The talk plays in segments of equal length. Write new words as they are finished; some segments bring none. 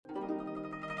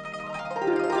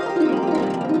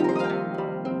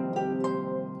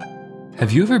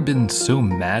Have you ever been so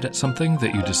mad at something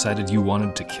that you decided you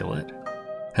wanted to kill it?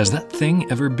 Has that thing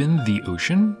ever been the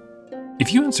ocean?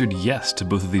 If you answered yes to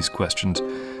both of these questions,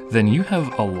 then you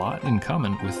have a lot in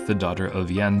common with the daughter of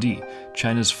Yan Di,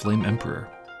 China's flame emperor.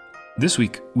 This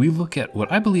week, we look at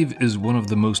what I believe is one of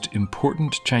the most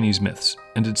important Chinese myths,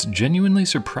 and its genuinely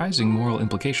surprising moral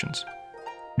implications.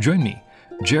 Join me,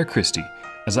 Jaer Christie,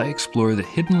 as I explore the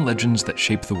hidden legends that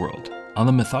shape the world on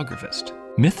the Mythographist,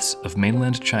 Myths of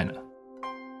Mainland China.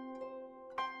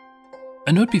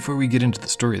 A note before we get into the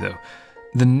story though,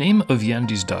 the name of Yan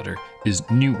Di's daughter is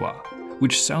Nuwa,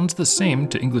 which sounds the same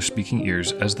to English-speaking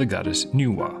ears as the goddess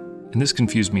Nuwa, and this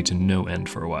confused me to no end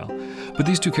for a while. But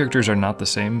these two characters are not the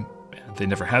same, they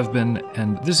never have been,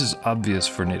 and this is obvious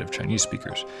for native Chinese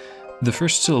speakers. The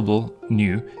first syllable,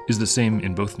 Nu, is the same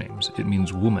in both names. It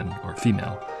means woman or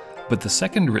female. But the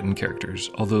second written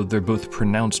characters, although they're both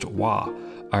pronounced Wa,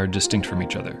 are distinct from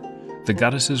each other. The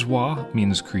goddess's Wa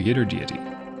means creator deity,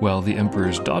 while the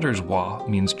emperor's daughter's Wa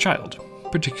means child,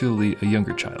 particularly a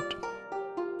younger child.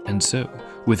 And so,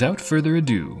 without further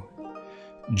ado,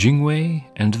 Jingwei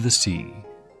and the Sea.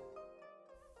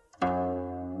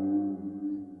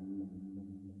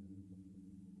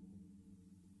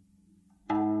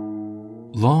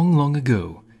 Long, long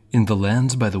ago, in the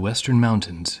lands by the western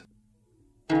mountains,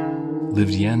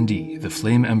 lived Yan Di, the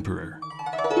flame emperor.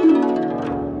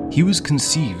 He was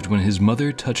conceived when his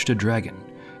mother touched a dragon,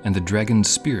 and the dragon's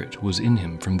spirit was in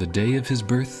him from the day of his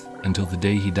birth until the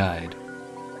day he died.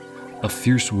 A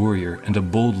fierce warrior and a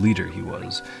bold leader he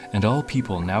was, and all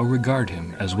people now regard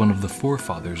him as one of the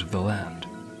forefathers of the land.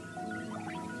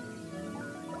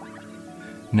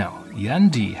 Now, Yan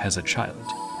Di has a child,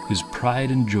 his pride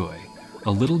and joy,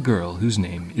 a little girl whose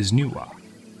name is Nuwa.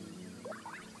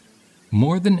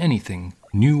 More than anything,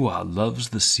 Nuwa loves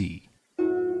the sea.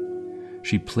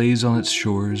 She plays on its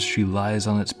shores, she lies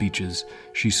on its beaches,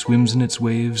 she swims in its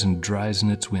waves and dries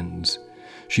in its winds.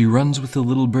 She runs with the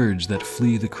little birds that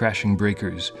flee the crashing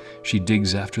breakers, she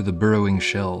digs after the burrowing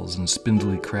shells and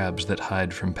spindly crabs that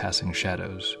hide from passing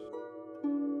shadows.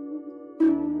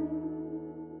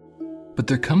 But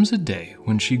there comes a day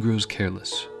when she grows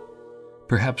careless.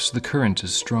 Perhaps the current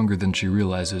is stronger than she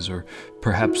realizes, or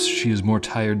perhaps she is more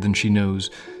tired than she knows,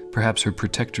 perhaps her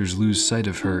protectors lose sight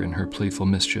of her in her playful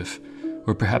mischief,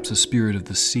 or perhaps a spirit of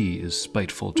the sea is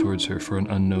spiteful towards her for an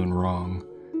unknown wrong.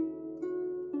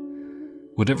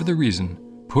 Whatever the reason,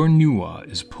 poor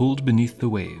Nuwa is pulled beneath the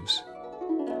waves,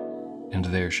 and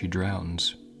there she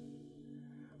drowns.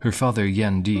 Her father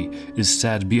Yan Di is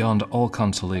sad beyond all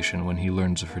consolation when he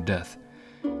learns of her death.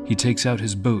 He takes out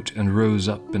his boat and rows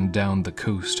up and down the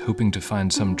coast, hoping to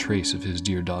find some trace of his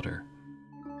dear daughter.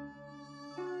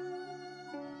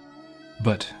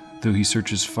 But though he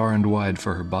searches far and wide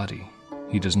for her body,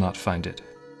 he does not find it.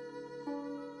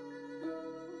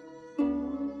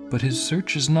 But his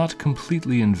search is not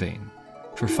completely in vain,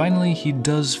 for finally he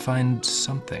does find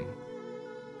something.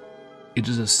 It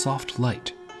is a soft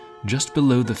light, just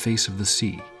below the face of the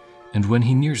sea, and when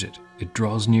he nears it, it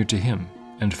draws near to him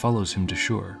and follows him to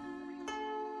shore.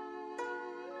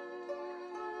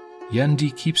 Yan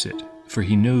Di keeps it, for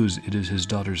he knows it is his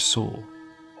daughter's soul,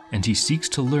 and he seeks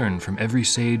to learn from every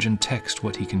sage and text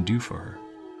what he can do for her.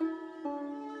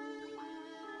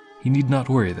 He need not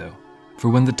worry, though, for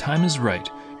when the time is right,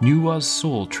 Nuwa's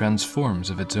soul transforms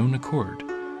of its own accord.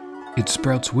 It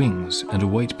sprouts wings and a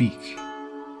white beak.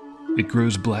 It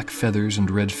grows black feathers and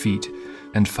red feet,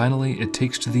 and finally it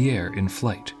takes to the air in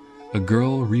flight, a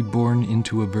girl reborn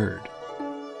into a bird.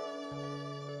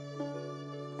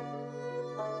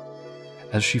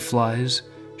 As she flies,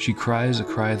 she cries a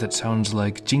cry that sounds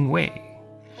like Jingwei,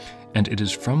 and it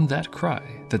is from that cry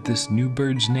that this new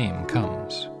bird's name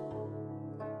comes.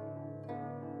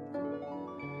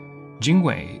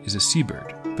 Jingwei is a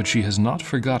seabird, but she has not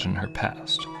forgotten her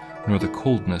past, nor the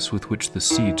coldness with which the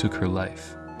sea took her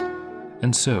life.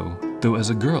 And so, though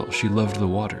as a girl she loved the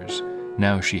waters,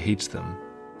 now she hates them.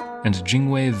 And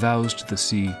Jingwei vows to the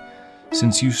sea,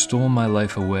 "Since you stole my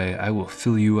life away, I will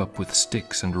fill you up with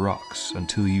sticks and rocks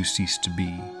until you cease to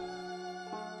be."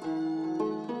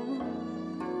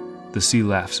 The sea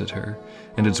laughs at her,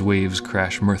 and its waves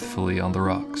crash mirthfully on the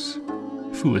rocks.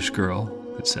 "Foolish girl,"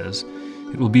 it says,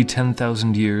 "it will be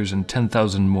 10,000 years and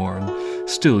 10,000 more, and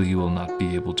still you will not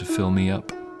be able to fill me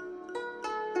up."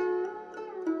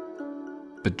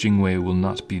 But Jingwei will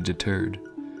not be deterred.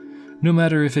 "No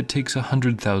matter if it takes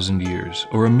 100,000 years,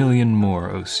 or 1,000,000 more,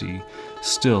 O sea,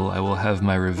 still I will have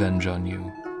my revenge on you."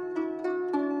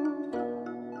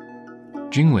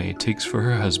 Jingwei takes for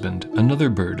her husband another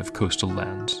bird of coastal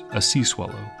lands, a sea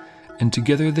swallow, and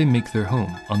together they make their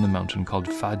home on the mountain called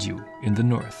Fajiu in the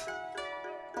north.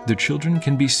 Their children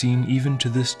can be seen even to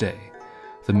this day.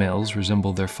 The males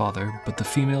resemble their father, but the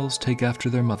females take after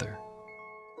their mother.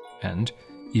 And,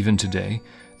 even today,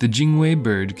 the Jingwei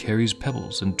bird carries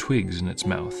pebbles and twigs in its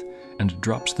mouth and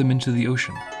drops them into the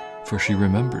ocean, for she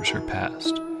remembers her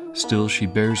past. Still she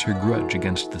bears her grudge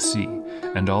against the sea,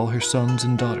 and all her sons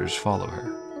and daughters follow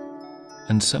her.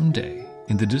 And someday,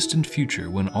 in the distant future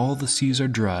when all the seas are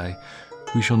dry,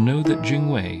 we shall know that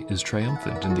Jingwei is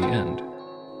triumphant in the end,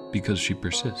 because she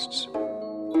persists.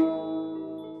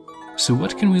 So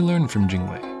what can we learn from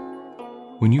Jingwei?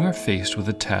 When you are faced with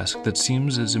a task that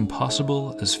seems as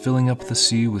impossible as filling up the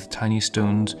sea with tiny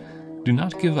stones, do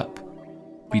not give up.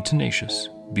 Be tenacious,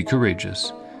 be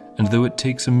courageous, and though it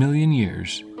takes 1,000,000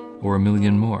 years, or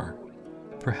 1,000,000 more,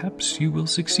 perhaps you will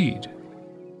succeed.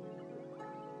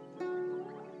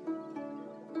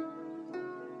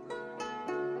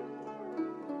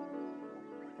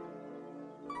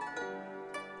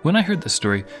 When I heard this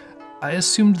story, I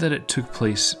assumed that it took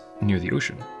place near the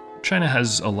ocean. China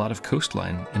has a lot of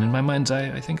coastline, and in my mind's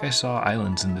eye, I think I saw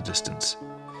islands in the distance.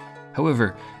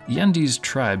 However, Yandi's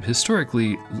tribe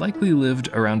historically likely lived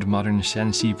around modern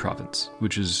Shanxi province,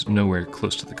 which is nowhere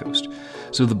close to the coast,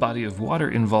 so the body of water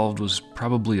involved was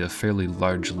probably a fairly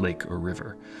large lake or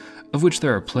river, of which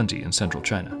there are plenty in central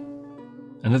China.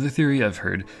 Another theory I've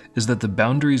heard is that the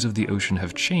boundaries of the ocean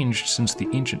have changed since the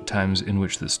ancient times in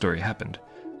which this story happened.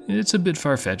 It's a bit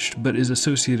far-fetched, but is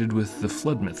associated with the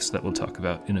flood myths that we'll talk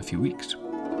about in a few weeks.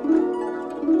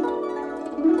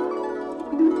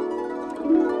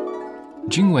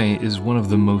 Jingwei is one of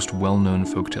the most well-known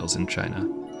folktales in China.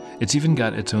 It's even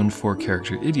got its own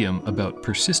 4-character idiom about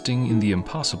persisting in the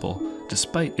impossible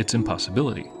despite its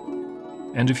impossibility.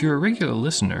 And if you're a regular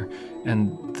listener,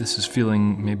 and this is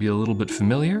feeling maybe a little bit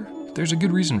familiar, there's a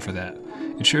good reason for that.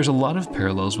 It shares a lot of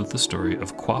parallels with the story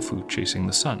of Quafu chasing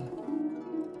the sun.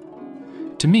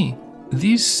 To me,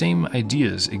 these same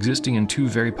ideas existing in 2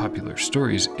 very popular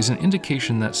stories is an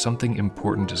indication that something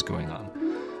important is going on.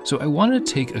 So I want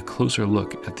to take a closer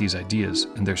look at these ideas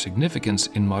and their significance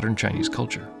in modern Chinese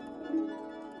culture.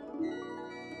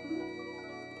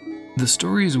 The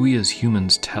stories we as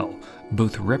humans tell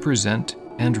both represent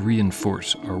and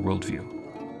reinforce our worldview.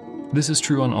 This is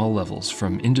true on all levels,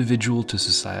 from individual to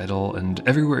societal and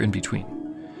everywhere in between.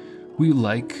 We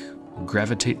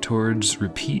gravitate towards,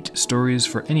 repeat stories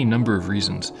for any number of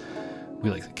reasons. We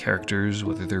like the characters,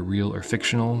 whether they're real or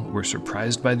fictional. We're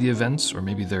surprised by the events, or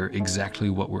maybe they're exactly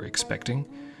what we're expecting.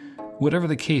 Whatever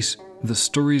the case, the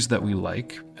stories that we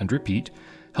like and repeat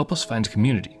help us find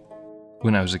community.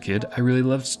 When I was a kid, I really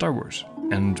loved Star Wars,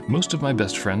 and most of my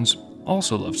best friends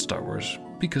also loved Star Wars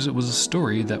because it was a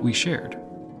story that we shared.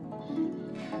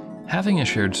 Having a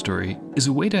shared story is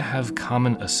a way to have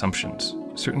common assumptions,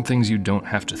 certain things you don't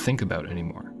have to think about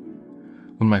anymore.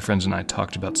 When my friends and I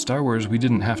talked about Star Wars, we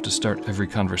didn't have to start every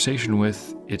conversation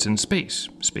with, "It's in space.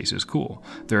 Space is cool.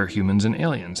 There are humans and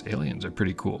aliens. Aliens are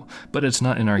pretty cool. But it's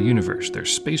not in our universe.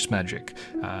 There's space magic.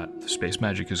 Space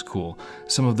magic is cool.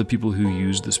 Some of the people who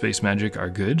use the space magic are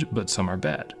good, but some are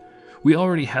bad." We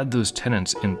already had those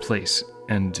tenets in place,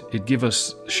 and it gave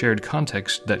us shared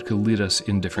context that could lead us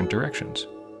in different directions.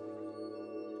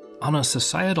 On a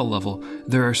societal level,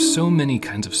 there are so many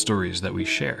kinds of stories that we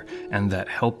share, and that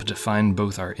help define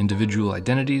both our individual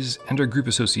identities and our group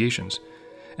associations.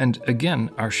 And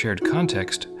again, our shared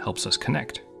context helps us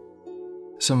connect.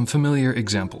 Some familiar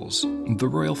examples: the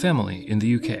royal family in the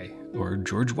UK, or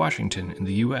George Washington in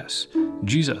the US,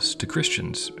 Jesus to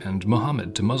Christians, and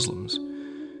Muhammad to Muslims.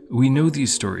 We know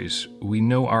these stories, we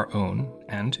know our own,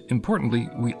 and, importantly,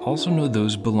 we also know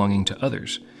those belonging to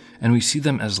others, and we see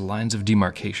them as lines of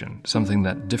demarcation, something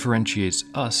that differentiates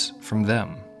us from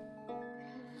them.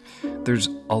 There's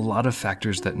a lot of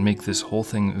factors that make this whole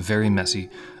thing very messy,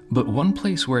 but one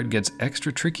place where it gets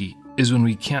extra tricky is when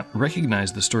we can't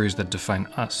recognize the stories that define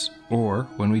us, or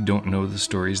when we don't know the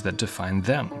stories that define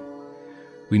them.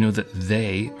 We know that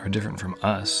they are different from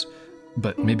us,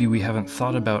 but maybe we haven't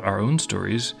thought about our own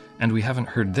stories, and we haven't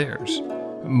heard theirs.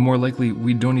 More likely,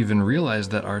 we don't even realize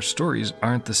that our stories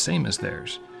aren't the same as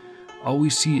theirs. All we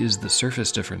see is the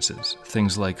surface differences,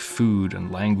 things like food and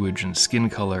language and skin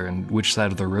color and which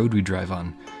side of the road we drive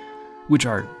on, which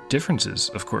are differences,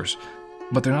 of course,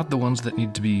 but they're not the ones that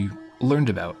need to be learned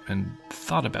about and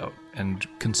thought about and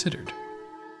considered.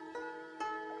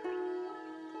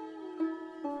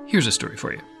 Here's a story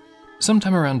for you.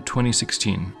 Sometime around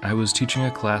 2016, I was teaching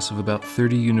a class of about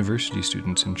 30 university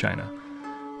students in China.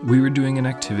 We were doing an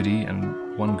activity,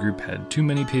 and one group had too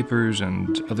many papers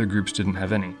and other groups didn't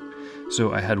have any.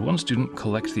 So I had one student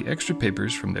collect the extra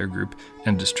papers from their group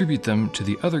and distribute them to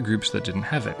the other groups that didn't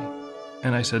have any.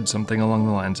 and I said something along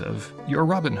the lines of, "You're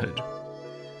Robin Hood."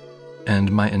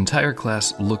 And my entire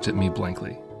class looked at me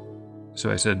blankly.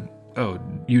 So I said, "Oh,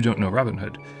 you don't know Robin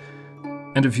Hood?"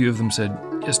 And a few of them said,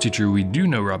 "Yes, teacher, we do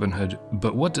know Robin Hood,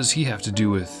 but what does he have to do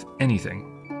with anything?"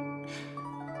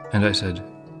 And I said,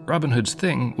 "Robin Hood's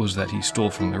thing was that he stole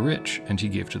from the rich and he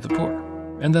gave to the poor."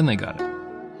 And then they got it.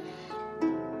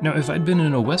 Now, if I'd been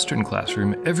in a Western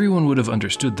classroom, everyone would have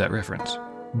understood that reference.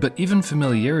 But even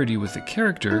familiarity with the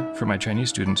character for my Chinese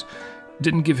students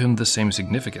didn't give him the same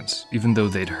significance. Even though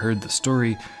they'd heard the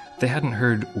story, they hadn't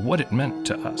heard what it meant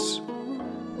to us.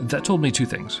 That told me two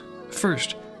things.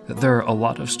 First, that there are a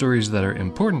lot of stories that are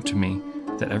important to me,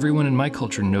 that everyone in my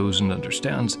culture knows and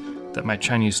understands, that my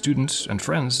Chinese students and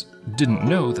friends didn't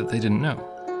know that they didn't know.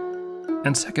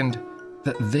 And second,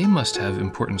 that they must have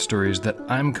important stories that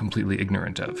I'm completely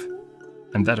ignorant of.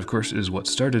 And that, of course, is what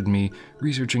started me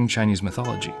researching Chinese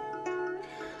mythology.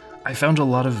 I found a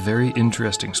lot of very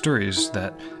interesting stories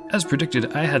that, as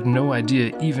predicted, I had no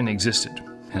idea even existed,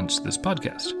 hence this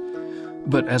podcast.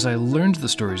 But as I learned the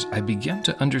stories, I began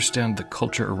to understand the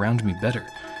culture around me better.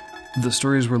 The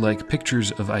stories were like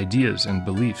pictures of ideas and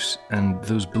beliefs, and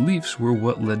those beliefs were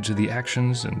what led to the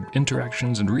actions and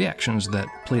interactions and reactions that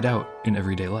played out in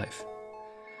everyday life.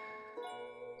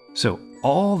 So,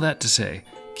 all that to say,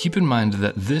 keep in mind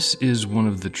that this is one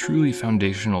of the truly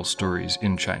foundational stories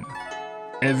in China.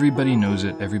 Everybody knows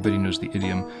it, everybody knows the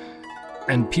idiom,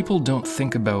 and people don't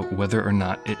think about whether or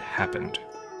not it happened.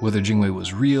 Whether Jingwei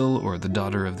was real, or the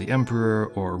daughter of the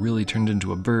emperor, or really turned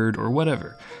into a bird, or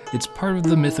whatever. It's part of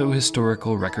the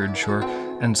mytho-historical record, sure,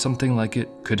 and something like it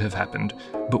could have happened,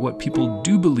 but what people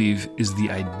do believe is the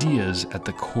ideas at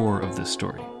the core of this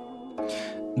story.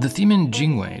 The theme in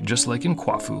Jingwei, just like in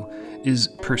Kwafu, is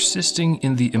persisting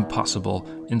in the impossible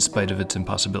in spite of its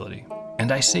impossibility.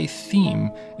 And I say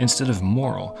theme instead of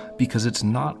moral because it's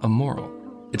not a moral.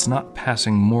 It's not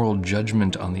passing moral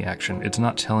judgment on the action. It's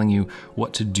not telling you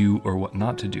what to do or what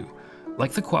not to do.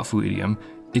 Like the Kwafu idiom,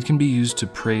 it can be used to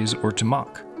praise or to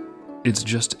mock. It's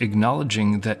just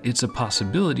acknowledging that it's a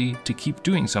possibility to keep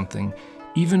doing something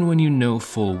even when you know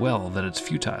full well that it's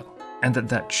futile, and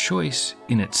that choice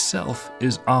in itself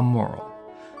is amoral.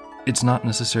 It's not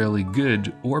necessarily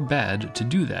good or bad to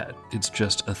do that. It's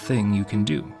just a thing you can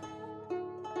do.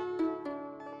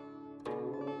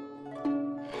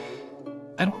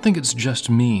 I don't think it's just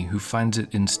me who finds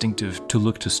it instinctive to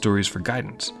look to stories for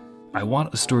guidance. I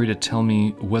want a story to tell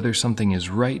me whether something is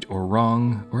right or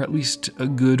wrong, or at least a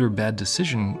good or bad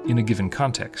decision in a given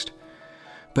context.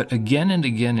 But again and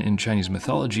again in Chinese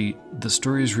mythology, the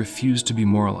stories refuse to be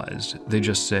moralized. They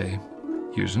just say,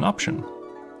 here's an option.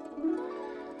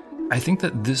 I think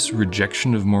that this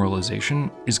rejection of moralization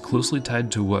is closely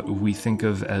tied to what we think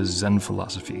of as Zen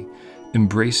philosophy,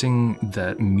 embracing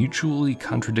that mutually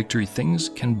contradictory things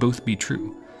can both be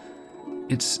true.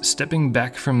 It's stepping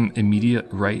back from immediate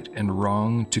right and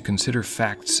wrong to consider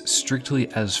facts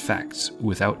strictly as facts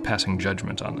without passing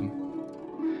judgment on them.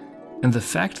 And the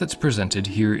fact that's presented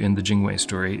here in the Jingwei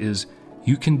story is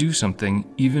you can do something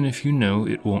even if you know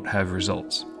it won't have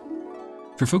results.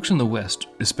 For folks in the West,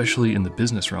 especially in the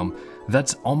business realm,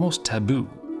 that's almost taboo.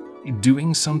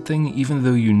 Doing something even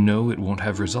though you know it won't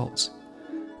have results.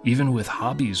 Even with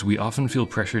hobbies, we often feel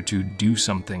pressure to do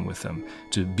something with them,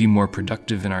 to be more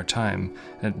productive in our time,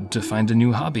 and to find a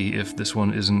new hobby if this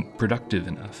one isn't productive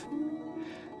enough.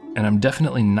 And I'm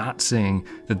definitely not saying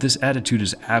that this attitude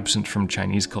is absent from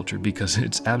Chinese culture, because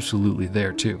it's absolutely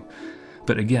there too.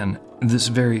 But again, this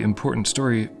very important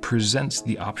story presents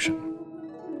the option.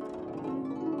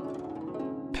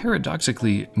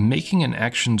 Paradoxically, making an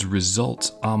action's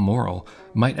results amoral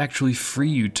might actually free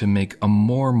you to make a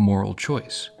more moral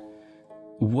choice.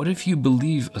 What if you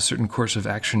believe a certain course of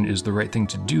action is the right thing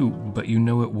to do, but you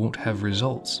know it won't have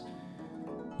results?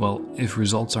 Well, if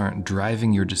results aren't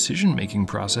driving your decision-making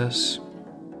process,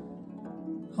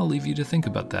 I'll leave you to think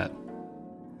about that.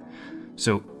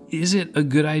 So, is it a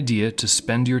good idea to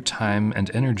spend your time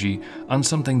and energy on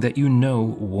something that you know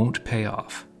won't pay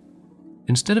off?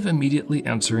 Instead of immediately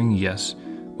answering yes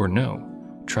or no,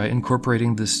 try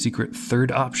incorporating this secret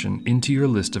third option into your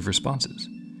list of responses.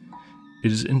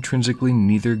 It is intrinsically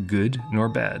neither good nor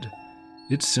bad.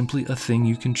 It's simply a thing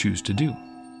you can choose to do.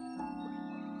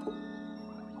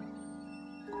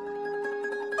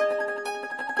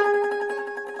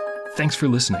 Thanks for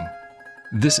listening.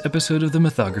 This episode of The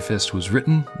Mythographist was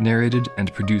written, narrated,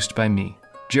 and produced by me,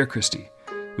 Jaer Christie,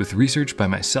 with research by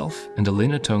myself and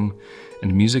Elena Tung,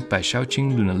 and music by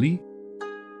Xiaoqing Luna Li.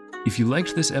 If you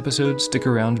liked this episode, stick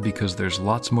around because there's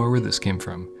lots more where this came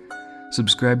from.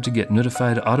 Subscribe to get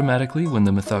notified automatically when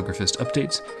the Mythographist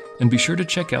updates, and be sure to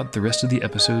check out the rest of the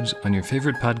episodes on your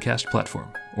favorite podcast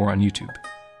platform or on YouTube.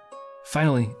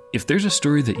 Finally, if there's a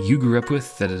story that you grew up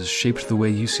with that has shaped the way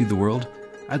you see the world,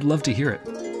 I'd love to hear it.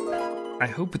 I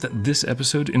hope that this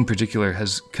episode in particular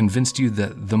has convinced you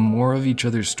that the more of each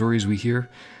other's stories we hear,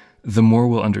 the more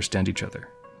we'll understand each other,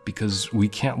 because we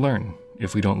can't learn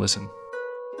if we don't listen.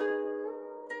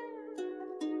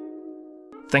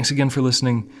 Thanks again for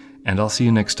listening, and I'll see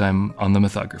you next time on The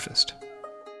Mythographist.